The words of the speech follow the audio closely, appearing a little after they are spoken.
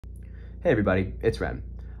Hey everybody, it's Ren.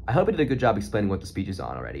 I hope I did a good job explaining what the speech is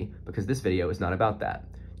on already, because this video is not about that.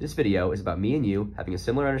 This video is about me and you having a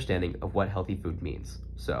similar understanding of what healthy food means.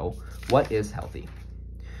 So, what is healthy?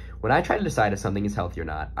 When I try to decide if something is healthy or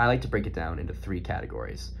not, I like to break it down into 3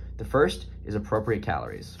 categories. The first is appropriate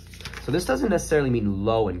calories. So this doesn't necessarily mean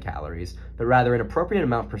low in calories, but rather an appropriate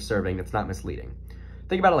amount per serving that's not misleading.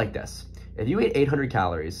 Think about it like this. If you ate 800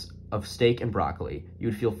 calories of steak and broccoli, you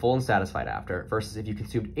would feel full and satisfied after, versus if you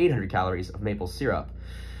consumed 800 calories of maple syrup,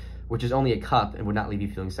 which is only a cup and would not leave you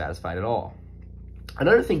feeling satisfied at all.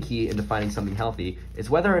 Another thing key in defining something healthy is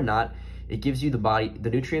whether or not it gives you the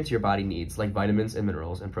nutrients your body needs, like vitamins and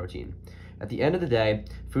minerals and protein. At the end of the day,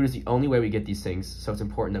 food is the only way we get these things, so it's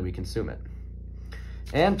important that we consume it.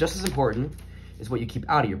 And just as important is what you keep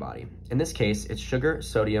out of your body. In this case, it's sugar,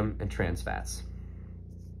 sodium, and trans fats.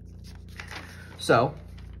 So,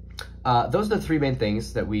 those are the 3 main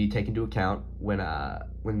things that we take into account when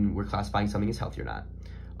we're classifying something as healthy or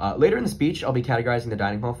not. Later in the speech, I'll be categorizing the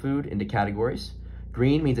dining hall food into categories.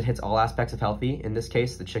 Green means it hits all aspects of healthy, in this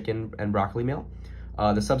case, the chicken and broccoli meal.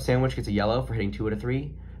 The sub sandwich gets a yellow for hitting 2 out of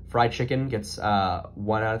 3. Fried chicken gets 1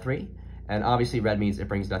 out of 3. And obviously red means it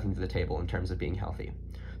brings nothing to the table in terms of being healthy.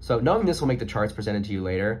 So knowing this will make the charts presented to you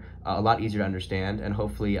later a lot easier to understand, and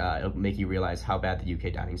hopefully it'll make you realize how bad the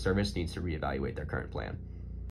UK dining service needs to reevaluate their current plan.